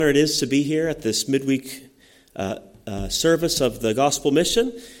It is to be here at this midweek service of the Gospel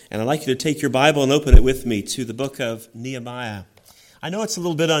Mission, and I'd like you to take your Bible and open it with me to the book of Nehemiah. I know it's a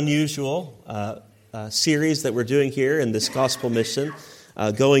little bit unusual series that we're doing here in this Gospel Mission,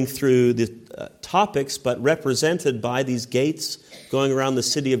 going through the topics, but represented by these gates going around the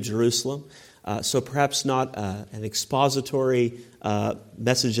city of Jerusalem. So perhaps not an expository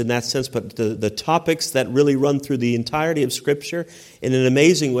message in that sense, but the topics that really run through the entirety of Scripture in an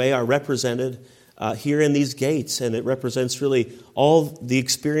amazing way are represented here in these gates, and it represents really all the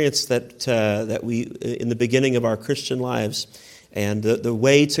experience that we in the beginning of our Christian lives, and the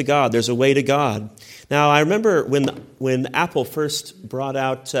way to God. There's a way to God. Now, I remember when Apple first brought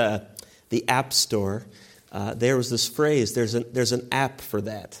out the App Store, there was this phrase: "There's an app for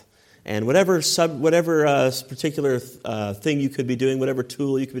that." And whatever particular thing you could be doing, whatever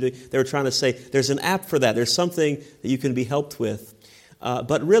tool you could be doing, they were trying to say, there's an app for that. There's something that you can be helped with.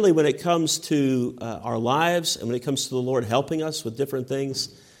 But really, when it comes to our lives and when it comes to the Lord helping us with different things,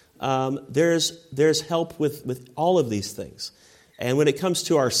 there's help with all of these things. And when it comes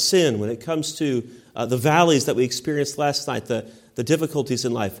to our sin, when it comes to the valleys that we experienced last night, the difficulties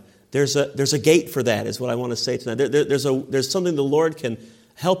in life, there's a gate for that, is what I want to say tonight. There's something the Lord can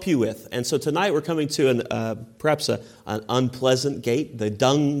help you with. And so tonight we're coming to perhaps an unpleasant gate, the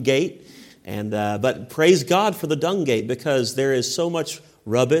Dung gate. But praise God for the Dung gate, because there is so much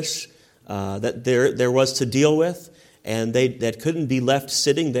rubbish that there was to deal with, and that couldn't be left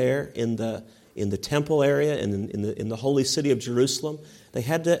sitting there in the temple area and in the holy city of Jerusalem. They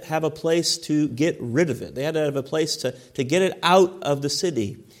had to have a place to get rid of it. They had to have a place to get it out of the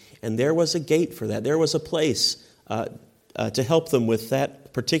city. And there was a gate for that. There was a place to help them with that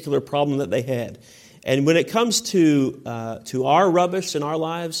particular problem that they had. And when it comes to our rubbish in our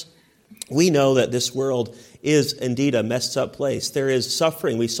lives, we know that this world is indeed a messed up place. There is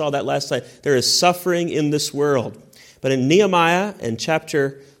suffering. We saw that last night. There is suffering in this world. But in Nehemiah, in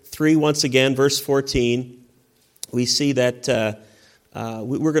chapter 3, once again, verse 14, we see that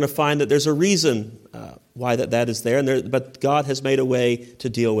we're going to find that there's a reason why that is there, but God has made a way to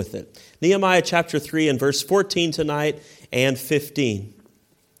deal with it. Nehemiah chapter 3 and verse 14 tonight and 15.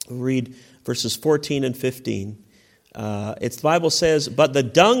 We'll read verses 14 and 15. The Bible says, "But the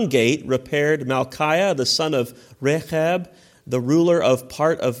Dung gate repaired Malchiah, the son of Rechab, the ruler of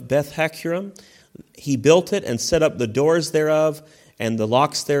part of Beth-Hakerem. He built it and set up the doors thereof, and the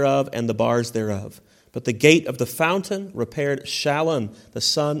locks thereof, and the bars thereof. But the gate of the fountain repaired Shallum, the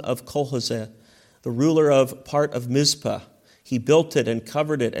son of Kolhoseh, the ruler of part of Mizpah. He built it and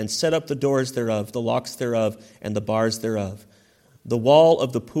covered it and set up the doors thereof, the locks thereof, and the bars thereof. The wall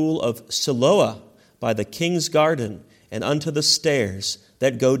of the pool of Siloah by the king's garden, and unto the stairs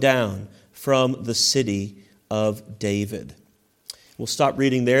that go down from the city of David." We'll stop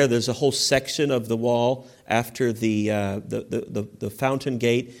reading there. There's a whole section of the wall after the fountain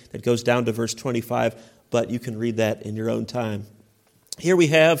gate that goes down to verse 25, but you can read that in your own time. Here we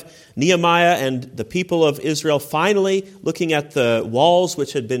have Nehemiah and the people of Israel finally looking at the walls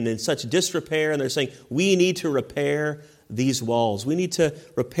which had been in such disrepair, and they're saying, we need to repair these walls. We need to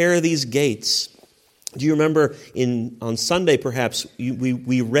repair these gates. Do you remember on Sunday perhaps,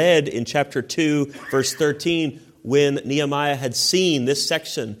 we read in chapter 2, verse 13, when Nehemiah had seen this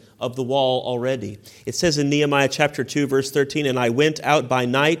section of the wall already. It says in Nehemiah chapter 2, verse 13, "And I went out by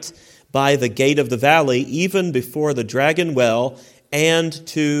night by the gate of the valley, even before the dragon well, and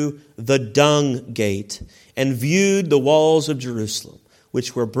to the Dung gate, and viewed the walls of Jerusalem,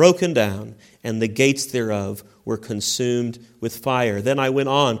 which were broken down, and the gates thereof were consumed with fire. Then I went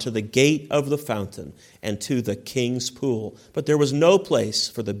on to the gate of the fountain, and to the king's pool. But there was no place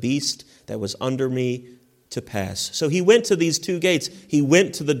for the beast that was under me to pass." So he went to these two gates. He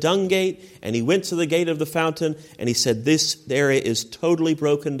went to the Dung gate, and he went to the gate of the fountain, and he said, this area is totally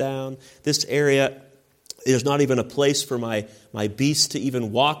broken down. This area, there's not even a place for my beast to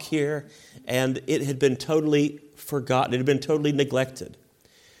even walk here. And it had been totally forgotten. It had been totally neglected.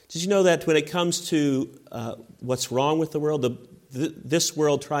 Did you know that when it comes to what's wrong with the world, this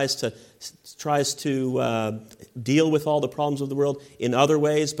world tries to deal with all the problems of the world in other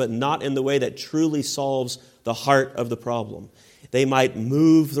ways, but not in the way that truly solves the heart of the problem. They might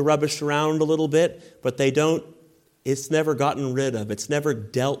move the rubbish around a little bit, but it's never gotten rid of. It's never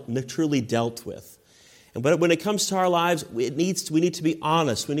truly dealt with. But when it comes to our lives, we need to be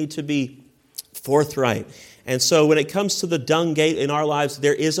honest. We need to be forthright. And so when it comes to the Dung gate in our lives,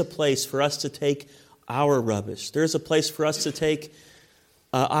 there is a place for us to take our rubbish. There is a place for us to take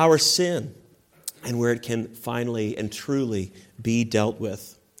our sin, and where it can finally and truly be dealt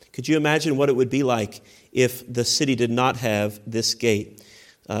with. Could you imagine what it would be like if the city did not have this gate?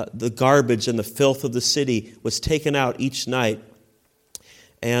 The garbage and the filth of the city was taken out each night.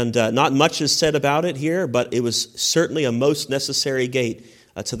 And not much is said about it here, but it was certainly a most necessary gate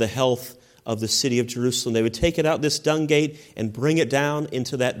to the health of the city of Jerusalem. They would take it out this dung gate and bring it down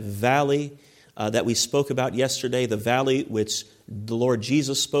into that valley that we spoke about yesterday, the valley which the Lord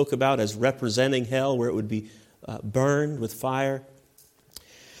Jesus spoke about as representing hell, where it would be burned with fire.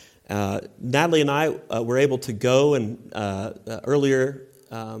 Natalie and I were able to go and earlier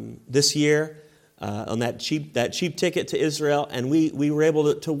this year on that cheap ticket to Israel, and we were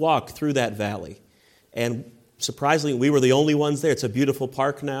able to walk through that valley. And surprisingly, we were the only ones there. It's a beautiful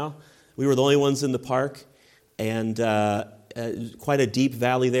park now. We were the only ones in the park, and quite a deep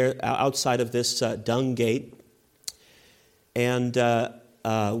valley there outside of this dung gate. And we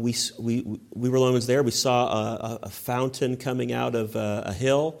were the only ones there. We saw a fountain coming out of a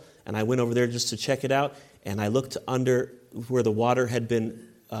hill, and I went over there just to check it out. And I looked under where the water had been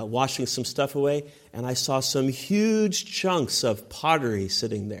washing some stuff away, and I saw some huge chunks of pottery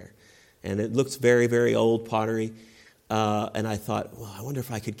sitting there. And it looked very, very old pottery. And I thought, well, I wonder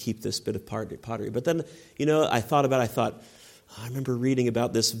if I could keep this bit of pottery. But then, I thought, I remember reading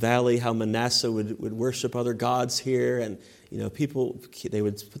about this valley, how Manasseh would worship other gods here, and people, they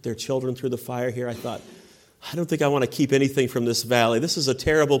would put their children through the fire here. I thought, I don't think I want to keep anything from this valley. This is a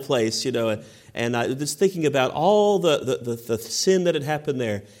terrible place, and I was thinking about all the sin that had happened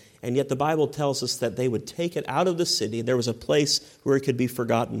there. And yet the Bible tells us that they would take it out of the city, and there was a place where it could be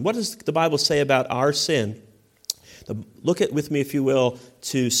forgotten. What does the Bible say about our sin? Look with me, if you will,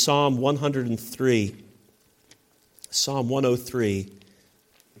 to Psalm 103. Psalm 103.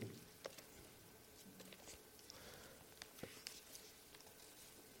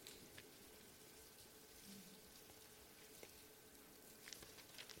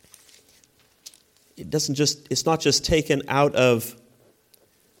 It's not just taken out of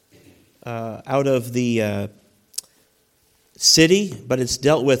the city, but it's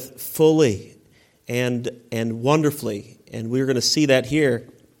dealt with fully and wonderfully. And we're going to see that here.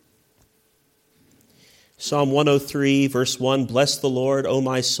 Psalm 103, verse 1, Bless the Lord, O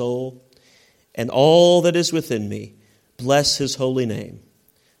my soul, and all that is within me. Bless his holy name.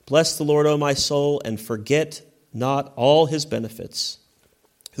 Bless the Lord, O my soul, and forget not all his benefits,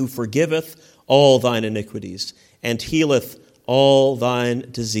 who forgiveth all thine iniquities, and healeth all thine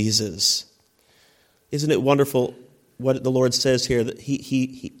diseases. Isn't it wonderful what the Lord says here? That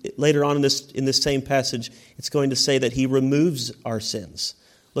he later on in this same passage, it's going to say that he removes our sins.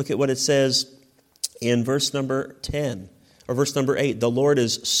 Look at what it says in verse number 10, or verse number 8. The Lord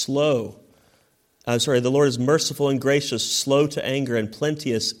is the Lord is merciful and gracious, slow to anger, and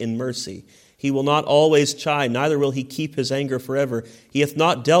plenteous in mercy. He will not always chide, neither will he keep his anger forever. He hath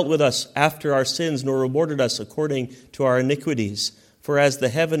not dealt with us after our sins, nor rewarded us according to our iniquities. For as the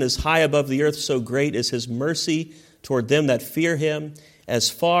heaven is high above the earth, so great is his mercy toward them that fear him. As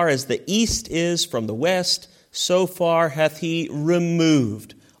far as the east is from the west, so far hath he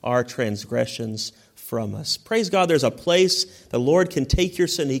removed our transgressions from us. Praise God, there's a place the Lord can take your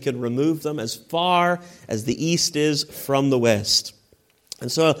sin. He can remove them as far as the east is from the west.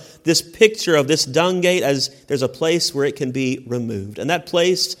 And so this picture of this dung gate, as there's a place where it can be removed. And that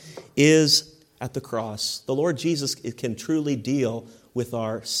place is at the cross. The Lord Jesus can truly deal with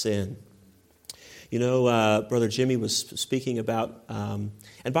our sin. Brother Jimmy was speaking about, and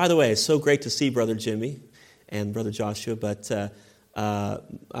by the way, it's so great to see Brother Jimmy and Brother Joshua, but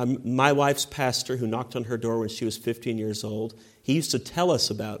my wife's pastor, who knocked on her door when she was 15 years old, he used to tell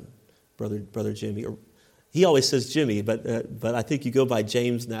us about Brother Jimmy. He always says Jimmy, but I think you go by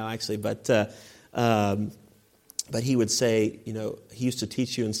James now, actually. But he would say, he used to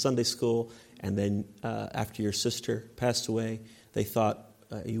teach you in Sunday school, and then after your sister passed away, they thought,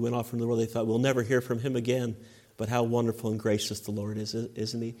 you went off from the world, they thought, we'll never hear from him again. But how wonderful and gracious the Lord is,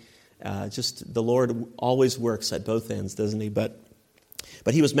 isn't he? Just the Lord always works at both ends, doesn't he? But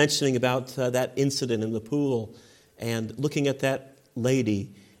he was mentioning about that incident in the pool, and looking at that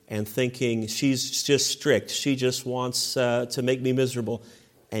lady and thinking, she's just strict. She just wants to make me miserable.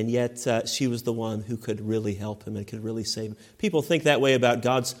 And yet she was the one who could really help him and could really save him. People think that way about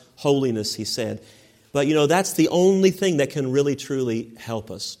God's holiness, he said. But, that's the only thing that can really, truly help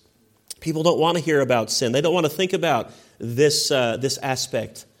us. People don't want to hear about sin. They don't want to think about this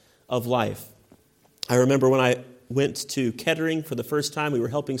aspect of life. I remember when I went to Kettering for the first time, we were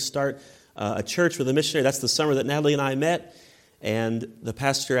helping start a church with a missionary. That's the summer that Natalie and I met. And the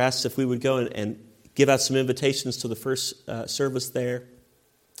pastor asked if we would go and give out some invitations to the first service there.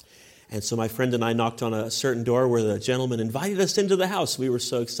 And so my friend and I knocked on a certain door where the gentleman invited us into the house. We were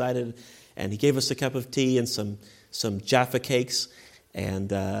so excited. And he gave us a cup of tea and some Jaffa cakes. And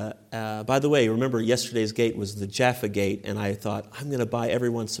by the way, remember yesterday's gate was the Jaffa Gate, and I thought, I'm going to buy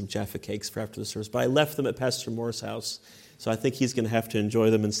everyone some Jaffa cakes for after the service. But I left them at Pastor Moore's house, so I think he's going to have to enjoy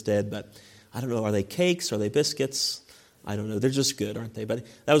them instead. But I don't know, are they cakes? Are they biscuits? I don't know. They're just good, aren't they? But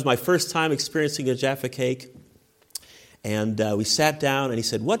that was my first time experiencing a Jaffa cake. And we sat down, and he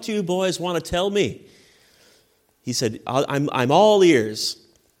said, what do you boys want to tell me? He said, I'm all ears.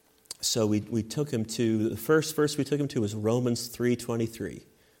 So we took him to, the first verse we took him to was Romans 3:23.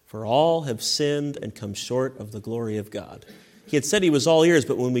 For all have sinned and come short of the glory of God. He had said he was all ears,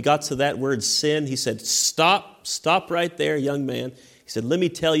 but when we got to that word sin, he said, stop right there, young man. He said, let me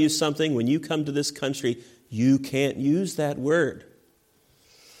tell you something. When you come to this country, you can't use that word.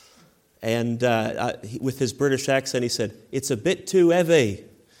 And with his British accent, he said, it's a bit too heavy.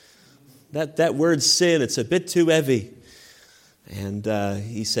 That word sin, it's a bit too heavy. And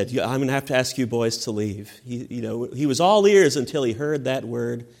he said, I'm going to have to ask you boys to leave. He was all ears until he heard that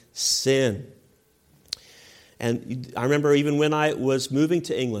word, sin. And I remember even when I was moving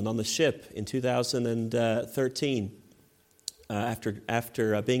to England on the ship in 2013,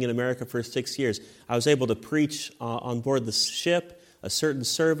 after being in America for 6 years, I was able to preach on board the ship a certain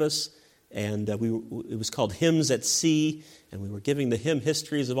service, and it was called Hymns at Sea, and we were giving the hymn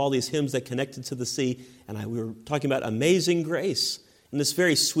histories of all these hymns that connected to the sea, and we were talking about Amazing Grace. And this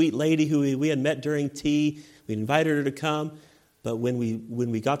very sweet lady who we had met during tea, we invited her to come, but when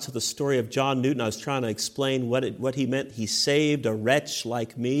we got to the story of John Newton, I was trying to explain what he meant. He saved a wretch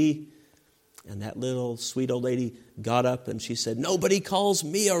like me. And that little sweet old lady got up and she said, nobody calls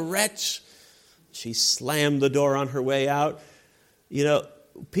me a wretch. She slammed the door on her way out.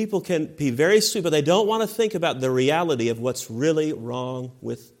 People can be very sweet, but they don't want to think about the reality of what's really wrong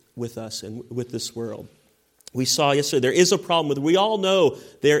with us and with this world. We saw yesterday there is a problem with it. We all know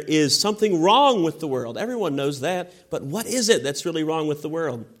there is something wrong with the world. Everyone knows that. But what is it that's really wrong with the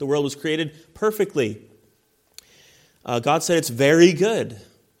world? The world was created perfectly. God said it's very good.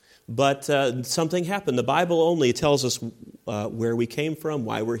 But something happened. The Bible only tells us where we came from,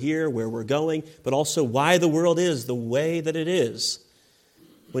 why we're here, where we're going, but also why the world is the way that it is.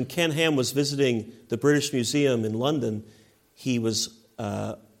 When Ken Ham was visiting the British Museum in London, he was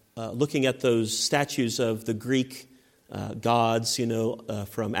looking at those statues of the Greek gods,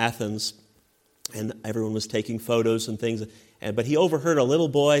 from Athens, and everyone was taking photos and things. But he overheard a little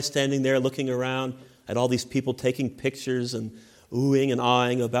boy standing there looking around at all these people taking pictures and oohing and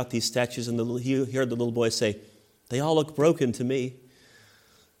awing about these statues, and he heard the little boy say, they all look broken to me.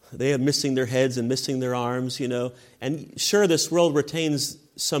 They are missing their heads and missing their arms, And sure, this world retains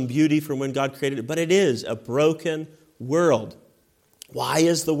some beauty from when God created it, but it is a broken world. Why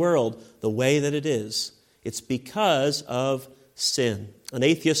is the world the way that it is? It's because of sin. An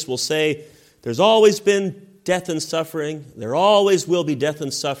atheist will say, there's always been death and suffering. There always will be death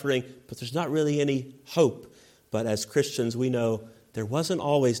and suffering, but there's not really any hope. But as Christians, we know there wasn't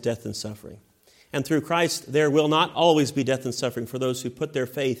always death and suffering. And through Christ, there will not always be death and suffering for those who put their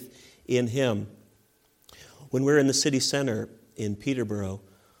faith in Him. When we're in the city center in Peterborough,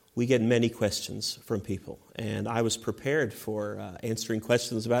 we get many questions from people. And I was prepared for answering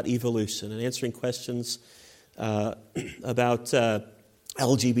questions about evolution and answering questions about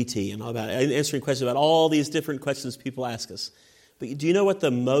LGBT and answering questions about all these different questions people ask us. But do you know what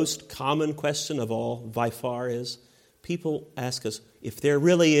the most common question of all, by far, is? People ask us, if there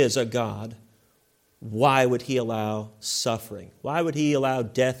really is a God, why would He allow suffering? Why would He allow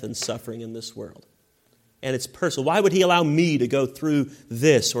death and suffering in this world? And it's personal. Why would He allow me to go through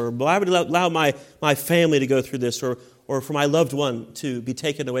this? Or why would He allow my family to go through this? Or for my loved one to be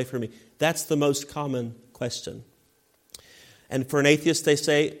taken away from me? That's the most common question. And for an atheist, they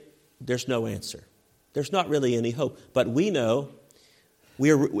say, there's no answer. There's not really any hope. But we know,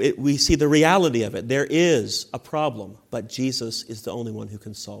 we see the reality of it. There is a problem, but Jesus is the only one who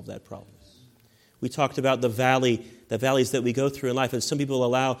can solve that problem. We talked about the valleys that we go through in life, and some people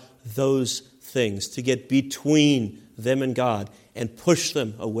allow those things to get between them and God and push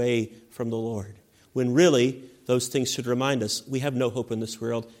them away from the Lord. When really, those things should remind us we have no hope in this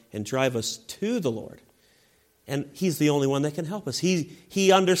world and drive us to the Lord. And He's the only one that can help us.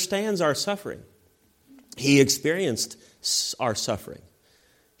 He understands our suffering. He experienced our suffering.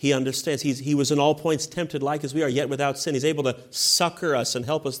 He understands. He was in all points tempted like as we are, yet without sin. He's able to succor us and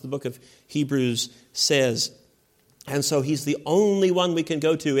help us, the book of Hebrews says. And so He's the only one we can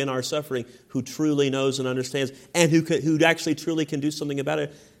go to in our suffering who truly knows and understands and who actually truly can do something about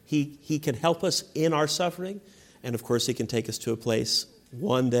it. He can help us in our suffering. And of course, He can take us to a place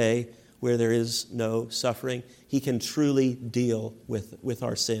one day where there is no suffering. He can truly deal with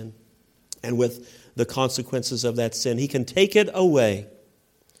our sin and with the consequences of that sin. He can take it away.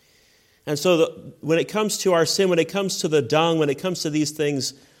 And so when it comes to our sin, when it comes to the dung, when it comes to these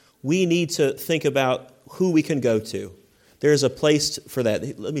things, we need to think about who we can go to. There's a place for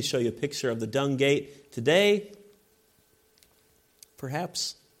that. Let me show you a picture of the dung gate today.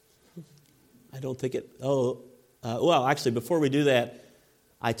 Perhaps. I don't think it... well, actually, before we do that,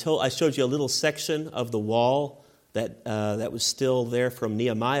 I showed you a little section of the wall that was still there from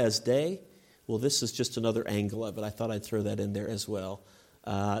Nehemiah's day. Well, this is just another angle of it. I thought I'd throw that in there as well,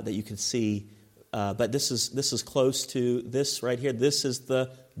 that you can see. But this is close to this right here. This is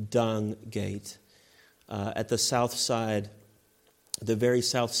the dung gate at the south side, the very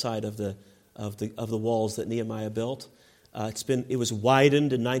south side of the walls that Nehemiah built. It was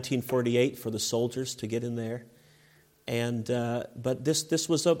widened in 1948 for the soldiers to get in there. And but this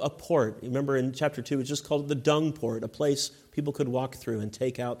was a port. Remember in chapter 2, it was just called the dung port, a place people could walk through and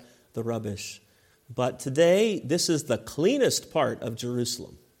take out the rubbish. But today, this is the cleanest part of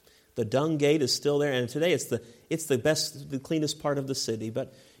Jerusalem. The dung gate is still there, and today it's the cleanest part of the city.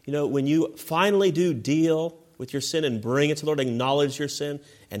 But when you finally do deal with your sin and bring it to the Lord, acknowledge your sin,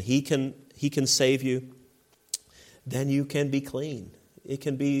 and He can save you, then you can be clean.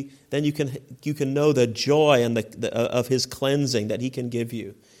 Then you can know the joy and of His cleansing that He can give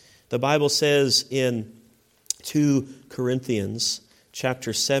you. The Bible says in 2 Corinthians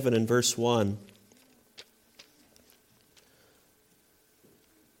chapter 7 and verse 1,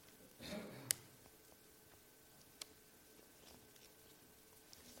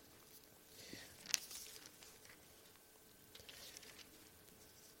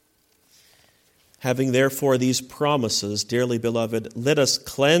 having therefore these promises, dearly beloved, let us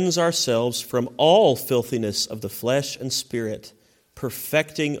cleanse ourselves from all filthiness of the flesh and spirit,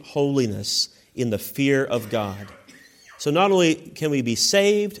 perfecting holiness in the fear of God. So not only can we be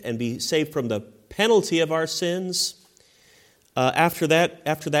saved and be saved from the penalty of our sins, after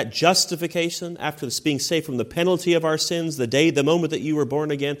that justification, after this being saved from the penalty of our sins, the moment that you were born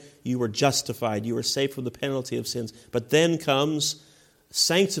again, you were justified, you were saved from the penalty of sins. But then comes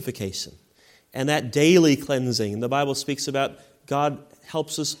sanctification. And that daily cleansing. The Bible speaks about God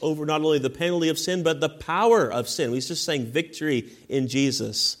helps us over not only the penalty of sin, but the power of sin. He's just saying victory in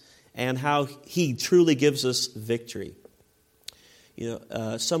Jesus and how He truly gives us victory.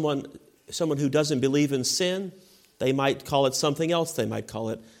 Someone who doesn't believe in sin, they might call it something else. They might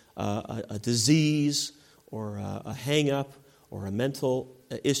call it a disease or a hang-up or a mental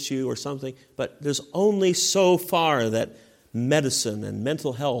issue or something. But there's only so far that medicine and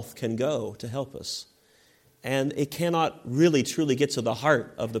mental health can go to help us. And it cannot really truly get to the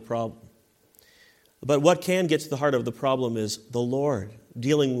heart of the problem. But what can get to the heart of the problem is the Lord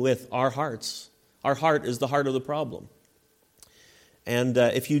dealing with our hearts. Our heart is the heart of the problem. And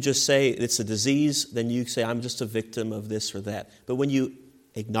if you just say it's a disease, then you say, I'm just a victim of this or that. But when you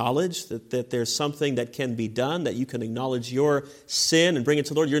acknowledge that there's something that can be done, that you can acknowledge your sin and bring it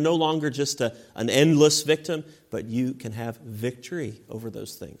to the Lord, you're no longer just an endless victim, but you can have victory over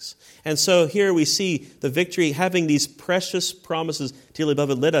those things. And so here we see the victory, having these precious promises, dearly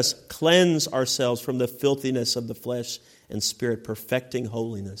beloved, let us cleanse ourselves from the filthiness of the flesh and spirit, perfecting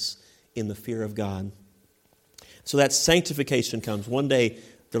holiness in the fear of God. So that sanctification comes. One day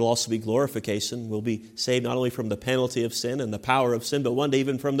there will also be glorification. We'll be saved not only from the penalty of sin and the power of sin, but one day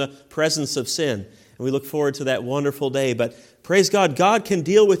even from the presence of sin. And we look forward to that wonderful day. But praise God, God can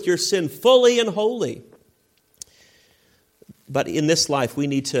deal with your sin fully and wholly. But in this life, we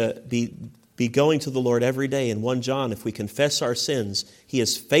need to be going to the Lord every day. In 1 John, if we confess our sins, He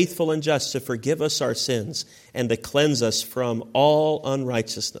is faithful and just to forgive us our sins and to cleanse us from all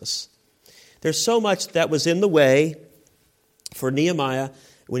unrighteousness. There's so much that was in the way for Nehemiah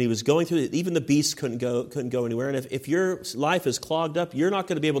when he was going through it. Even the beasts couldn't go anywhere. And if your life is clogged up, you're not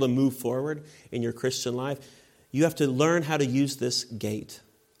going to be able to move forward in your Christian life. You have to learn how to use this gate.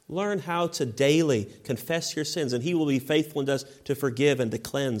 Learn how to daily confess your sins, and He will be faithful and just to forgive and to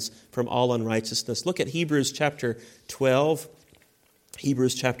cleanse from all unrighteousness. Look at Hebrews chapter 12.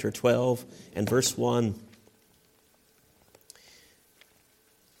 Hebrews chapter 12 and verse 1.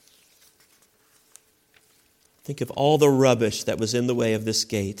 Think of all the rubbish that was in the way of this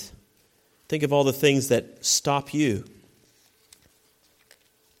gate. Think of all the things that stop you.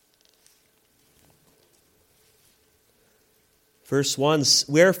 Verse 1,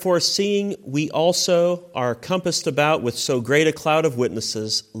 wherefore seeing we also are compassed about with so great a cloud of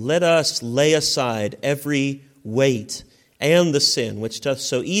witnesses, let us lay aside every weight and the sin which doth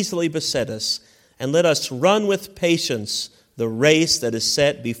so easily beset us, and let us run with patience the race that is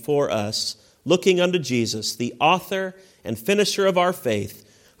set before us, looking unto Jesus, the author and finisher of our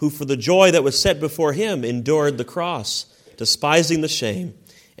faith, who for the joy that was set before him endured the cross, despising the shame,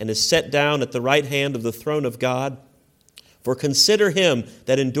 and is set down at the right hand of the throne of God. For consider him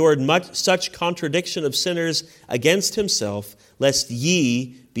that endured such contradiction of sinners against himself, lest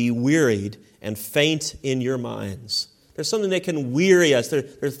ye be wearied and faint in your minds. There's something that can weary us. There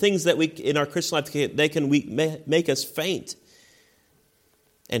are things that we in our Christian life they can make us faint.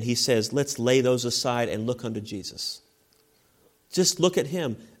 And he says, let's lay those aside and look unto Jesus. Just look at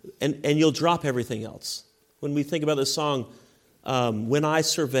him, and you'll drop everything else. When we think about the song, When I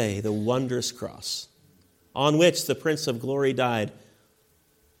Survey the Wondrous Cross, on which the Prince of Glory died,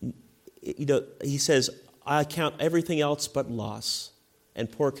 he says, I count everything else but loss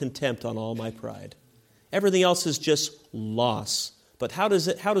and pour contempt on all my pride. Everything else is just loss. But how does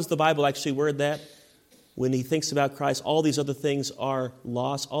the Bible actually word that? When he thinks about Christ, all these other things are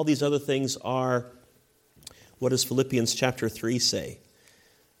loss. All these other things are, what does Philippians chapter 3 say?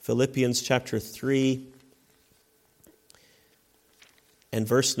 Philippians chapter 3 and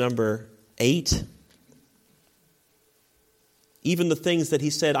verse number 8. Even the things that he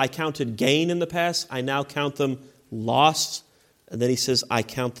said, I counted gain in the past, I now count them lost. And then he says, I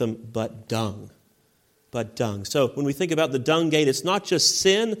count them but dung. But dung. So when we think about the dung gate, it's not just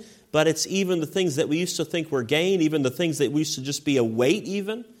sin, but it's even the things that we used to think were gain, even the things that we used to just be a weight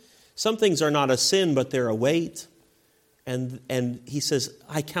even. Some things are not a sin, but they're a weight. And he says,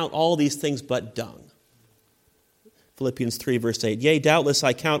 I count all these things but dung. Philippians 3 verse 8, yea, doubtless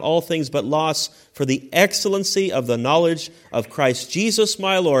I count all things but loss for the excellency of the knowledge of Christ Jesus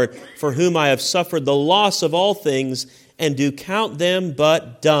my Lord, for whom I have suffered the loss of all things, and do count them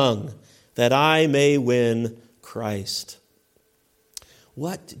but dung, that I may win Christ.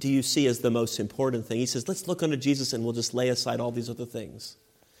 What do you see as the most important thing? He says, let's look unto Jesus and we'll just lay aside all these other things.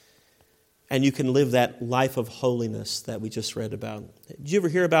 And you can live that life of holiness that we just read about. Did you ever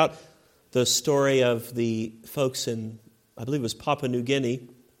hear about the story of the folks in, I believe it was Papua New Guinea?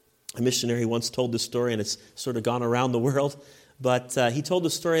 A missionary once told this story, and it's sort of gone around the world. But he told the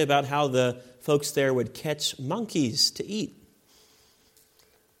story about how the folks there would catch monkeys to eat.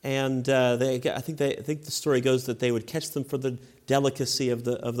 And I think the story goes that they would catch them for the delicacy of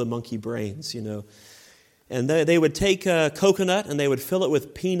the monkey brains, And they would take a coconut and they would fill it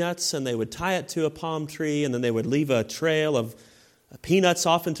with peanuts and they would tie it to a palm tree, and then they would leave a trail of peanuts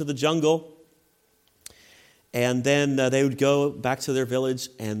off into the jungle. And then they would go back to their village,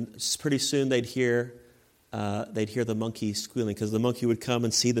 and pretty soon they'd hear the monkey squealing, because the monkey would come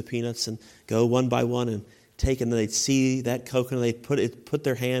and see the peanuts and go one by one and take it, and they'd see that coconut. They'd put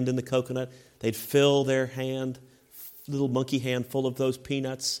their hand in the coconut. They'd fill their hand, little monkey hand, full of those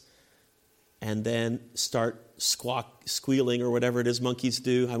peanuts, and then start squealing or whatever it is monkeys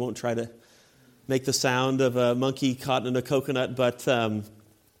do. I won't try to make the sound of a monkey caught in a coconut, but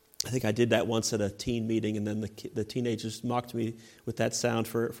I think I did that once at a teen meeting, and then the teenagers mocked me with that sound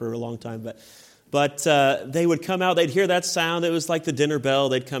for a long time. But they would come out, they'd hear that sound. It was like the dinner bell.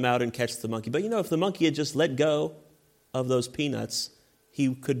 They'd come out and catch the monkey. But if the monkey had just let go of those peanuts,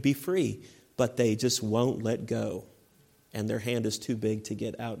 he could be free. But they just won't let go, and their hand is too big to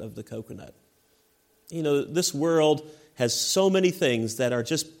get out of the coconut. This world has so many things that are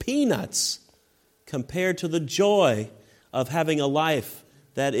just peanuts compared to the joy of having a life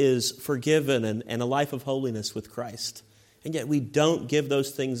that is forgiven and a life of holiness with Christ. And yet we don't give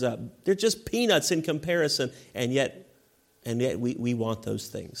those things up. They're just peanuts in comparison, and yet we want those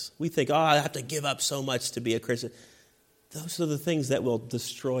things. We think, I have to give up so much to be a Christian. Those are the things that will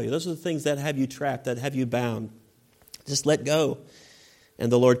destroy you. Those are the things that have you trapped, that have you bound. Just let go,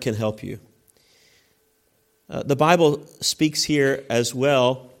 and the Lord can help you. The Bible speaks here as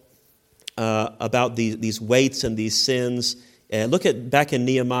well about these weights and these sins. Look back in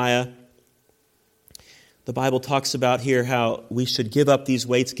Nehemiah. The Bible talks about here how we should give up these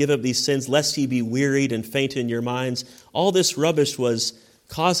weights, give up these sins, lest ye be wearied and faint in your minds. All this rubbish was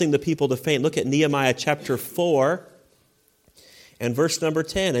causing the people to faint. Look at Nehemiah chapter 4 and verse number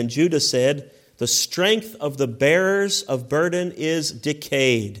 10. And Judah said, the strength of the bearers of burden is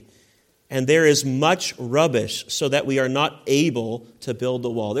decayed, and there is much rubbish, so that we are not able to build the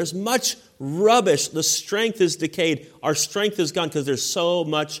wall. There's much rubbish. The strength is decayed. Our strength is gone because there's so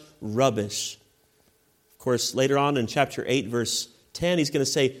much rubbish. Of course, later on in chapter 8, verse 10, he's going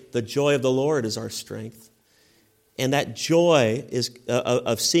to say, the joy of the Lord is our strength. And that joy is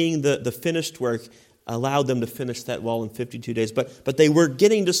of seeing the finished work allowed them to finish that wall in 52 days. But they were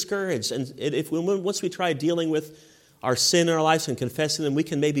getting discouraged. And once we try dealing with our sin in our lives and confessing them, we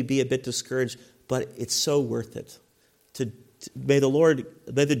can maybe be a bit discouraged, but it's so worth it. May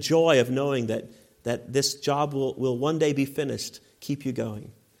the joy of knowing that this job will one day be finished keep you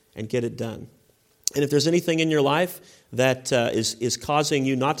going. and get it done. And if there's anything in your life that is causing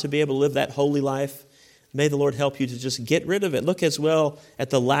you not to be able to live that holy life, may the Lord help you to just get rid of it. Look as well at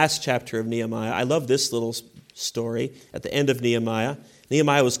the last chapter of Nehemiah. I love this little story at the end of Nehemiah.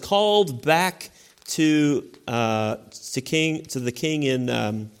 Nehemiah was called back to the king in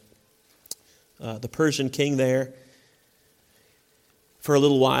the Persian king there for a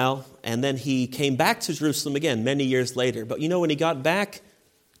little while, and then he came back to Jerusalem again many years later. But when he got back,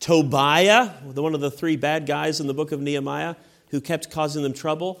 Tobiah, one of the three bad guys in the book of Nehemiah, who kept causing them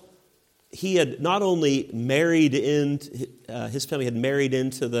trouble, he had not only married in, his family had married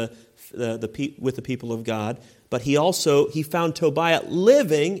into with the people of God, but he found Tobiah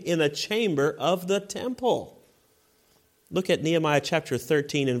living in a chamber of the temple. Look at Nehemiah chapter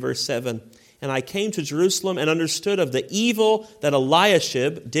 13 and verse 7. And I came to Jerusalem and understood of the evil that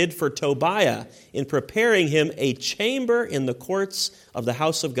Eliashib did for Tobiah in preparing him a chamber in the courts of the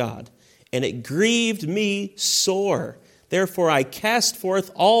house of God. And it grieved me sore. Therefore I cast forth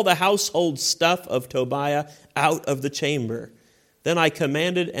all the household stuff of Tobiah out of the chamber. Then I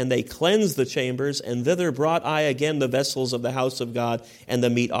commanded, and they cleansed the chambers, and thither brought I again the vessels of the house of God, and the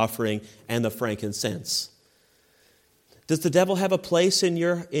meat offering, and the frankincense. Does the devil have a place in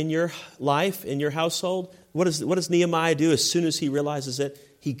your life, in your household? What does Nehemiah do as soon as he realizes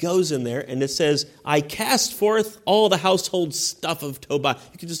it? He goes in there, and it says, I cast forth all the household stuff of Tobiah.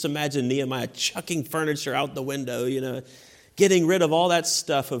 You can just imagine Nehemiah chucking furniture out the window, getting rid of all that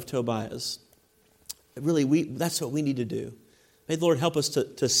stuff of Tobiah's. Really, that's what we need to do. May the Lord help us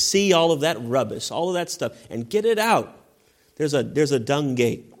to see all of that rubbish, all of that stuff, and get it out. There's a dung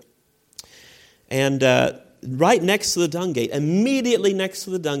gate. And right next to the dung gate, immediately next to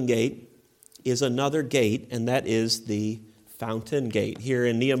the dung gate, is another gate, and that is the fountain gate, here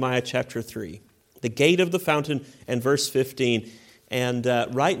in Nehemiah chapter 3. The gate of the fountain, and verse 15. And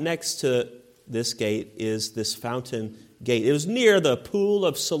right next to this gate is this fountain gate. It was near the pool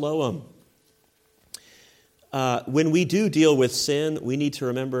of Siloam. When we do deal with sin, we need to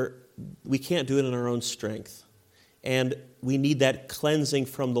remember we can't do it in our own strength. And we need that cleansing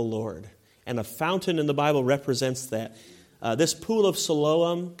from the Lord. And a fountain in the Bible represents that. This pool of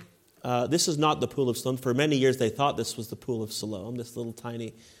Siloam, this is not the pool of Siloam. For many years they thought this was the pool of Siloam, this little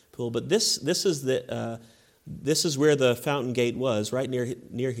tiny pool. But this is where the fountain gate was, right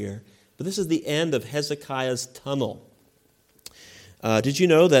near here. But this is the end of Hezekiah's tunnel. Did you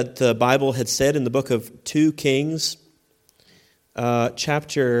know that the Bible had said in the book of 2 Kings,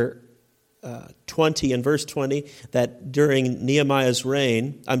 chapter 20 and verse 20, that during Hezekiah's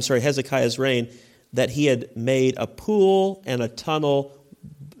reign, that he had made a pool and a tunnel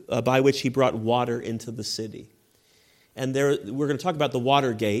by which he brought water into the city. And we're going to talk about the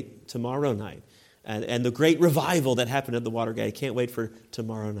water gate tomorrow night, and the great revival that happened at the water gate. I can't wait for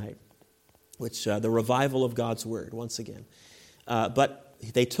tomorrow night, which the revival of God's word once again. But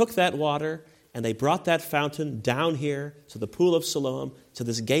they took that water and they brought that fountain down here to the pool of Siloam, to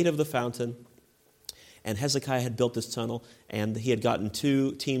this gate of the fountain. And Hezekiah had built this tunnel, and he had gotten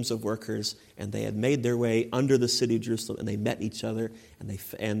 2 teams of workers, and they had made their way under the city of Jerusalem, and they met each other.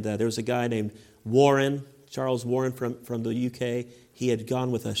 And there was a guy named Charles Warren from the UK. He had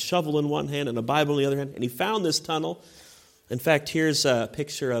gone with a shovel in one hand and a Bible in the other hand, and he found this tunnel. In fact, here's a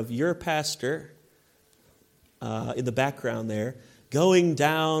picture of your pastor in the background there, going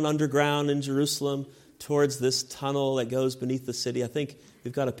down underground in Jerusalem towards this tunnel that goes beneath the city. I think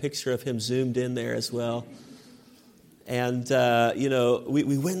we've got a picture of him zoomed in there as well. And,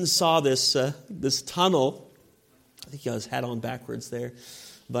 we went and saw this tunnel. I think he got his hat on backwards there.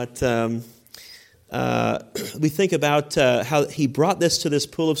 But we think about how he brought this to this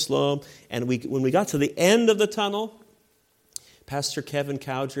pool of Siloam. And when we got to the end of the tunnel, Pastor Kevin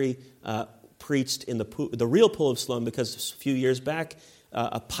Cowdery preached in the real pool of Siloam, because a few years back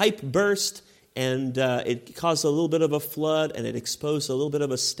a pipe burst, and it caused a little bit of a flood, and it exposed a little bit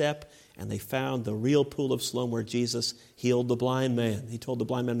of a step, and they found the real pool of Siloam where Jesus healed the blind man. He told the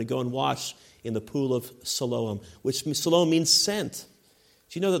blind man to go and wash in the pool of Siloam, which Siloam means sent.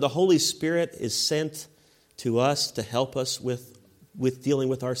 Do you know that the Holy Spirit is sent to us to help us with dealing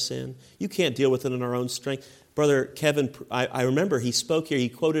with our sin? You can't deal with it in our own strength. Brother Kevin, I remember he spoke here, he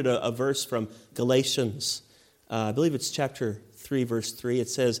quoted a verse from Galatians. I believe it's chapter 3, verse 3. It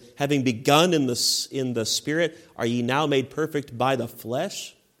says, having begun in the Spirit, are ye now made perfect by the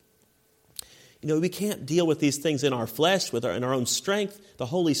flesh? We can't deal with these things in our flesh, in our own strength. The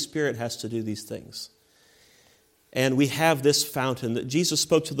Holy Spirit has to do these things. And we have this fountain that Jesus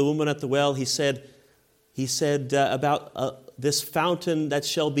spoke to the woman at the well. He said about this fountain that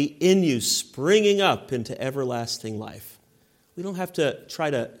shall be in you, springing up into everlasting life. We don't have to try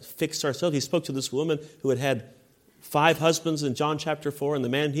to fix ourselves. He spoke to this woman who had had 5 husbands in John chapter 4, and the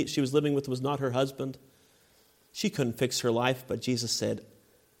man she was living with was not her husband. She couldn't fix her life, but Jesus said,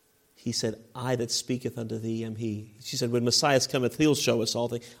 He said, I that speaketh unto thee am He. She said, when Messiah cometh, He'll show us all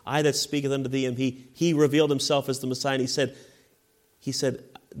things. I that speaketh unto thee am He. He revealed Himself as the Messiah, and He said,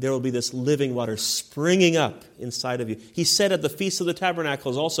 there will be this living water springing up inside of you. He said at the Feast of the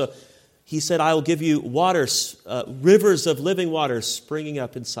Tabernacles also, He said, I will give you waters, rivers of living water springing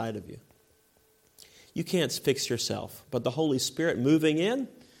up inside of you. You can't fix yourself, but the Holy Spirit moving in,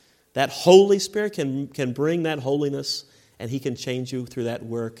 that Holy Spirit can bring that holiness, and He can change you through that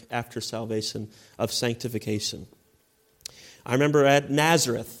work after salvation of sanctification. I remember at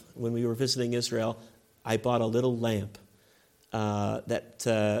Nazareth, when we were visiting Israel, I bought a little lamp that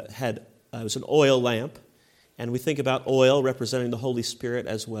it was an oil lamp, and we think about oil representing the Holy Spirit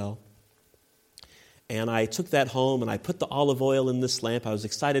as well. And I took that home, and I put the olive oil in this lamp. I was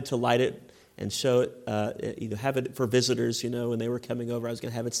excited to light it and show it, have it for visitors, when they were coming over. I was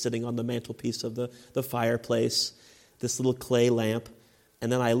going to have it sitting on the mantelpiece of the fireplace, this little clay lamp.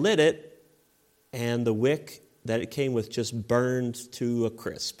 And then I lit it, and the wick that it came with just burned to a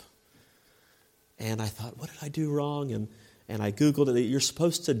crisp. And I thought, what did I do wrong? And I Googled it. You're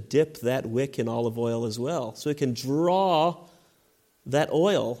supposed to dip that wick in olive oil as well, so it can draw that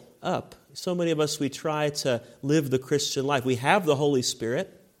oil up. So many of us, we try to live the Christian life. We have the Holy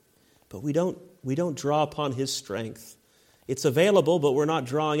Spirit, but we don't draw upon His strength. It's available, but we're not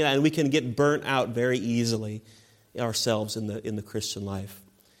drawing it out, and we can get burnt out very easily ourselves in the Christian life.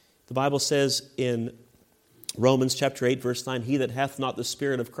 The Bible says in Romans chapter 8, verse 9, He that hath not the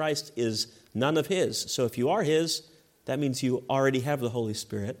Spirit of Christ is none of His. So if you are His, that means you already have the Holy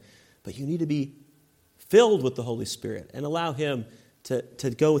Spirit, but you need to be filled with the Holy Spirit and allow Him to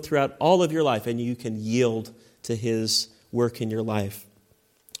go throughout all of your life, and you can yield to His work in your life.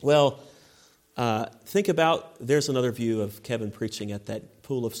 Well, think about, there's another view of Kevin preaching at that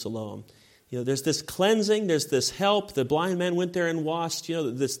pool of Siloam. There's this cleansing, there's this help. The blind man went there and washed.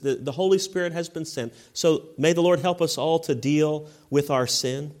 The Holy Spirit has been sent. So may the Lord help us all to deal with our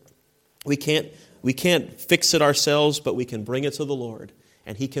sin. We can't fix it ourselves, but we can bring it to the Lord,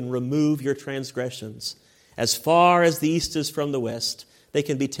 and He can remove your transgressions. As far as the east is from the west, they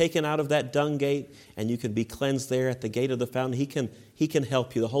can be taken out of that dung gate, and you can be cleansed there at the gate of the fountain. He can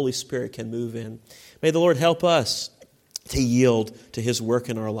help you. The Holy Spirit can move in. May the Lord help us to yield to His work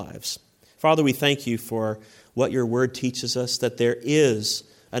in our lives. Father, we thank You for what Your Word teaches us, that there is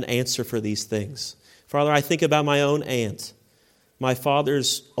an answer for these things. Father, I think about my own aunt, my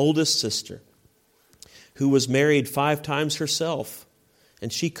father's oldest sister, who was married 5 times herself,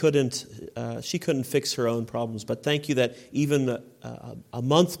 and she couldn't fix her own problems. But thank You that even a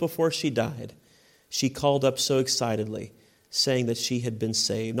month before she died, she called up so excitedly, saying that she had been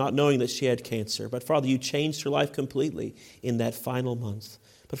saved, not knowing that she had cancer. But Father, You changed her life completely in that final month.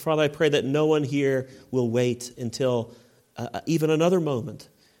 But Father, I pray that no one here will wait until even another moment.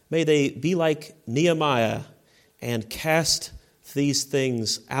 May they be like Nehemiah and cast these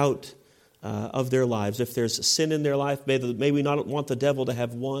things out of their lives. If there's sin in their life, may we not want the devil to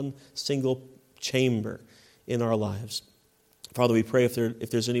have one single chamber in our lives. Father, we pray if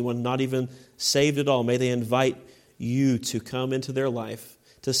there's anyone not even saved at all, may they invite You to come into their life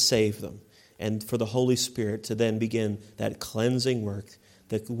to save them, and for the Holy Spirit to then begin that cleansing work,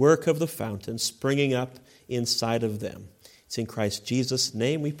 the work of the fountain springing up inside of them. It's in Christ Jesus'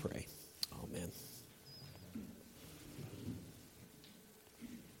 name we pray.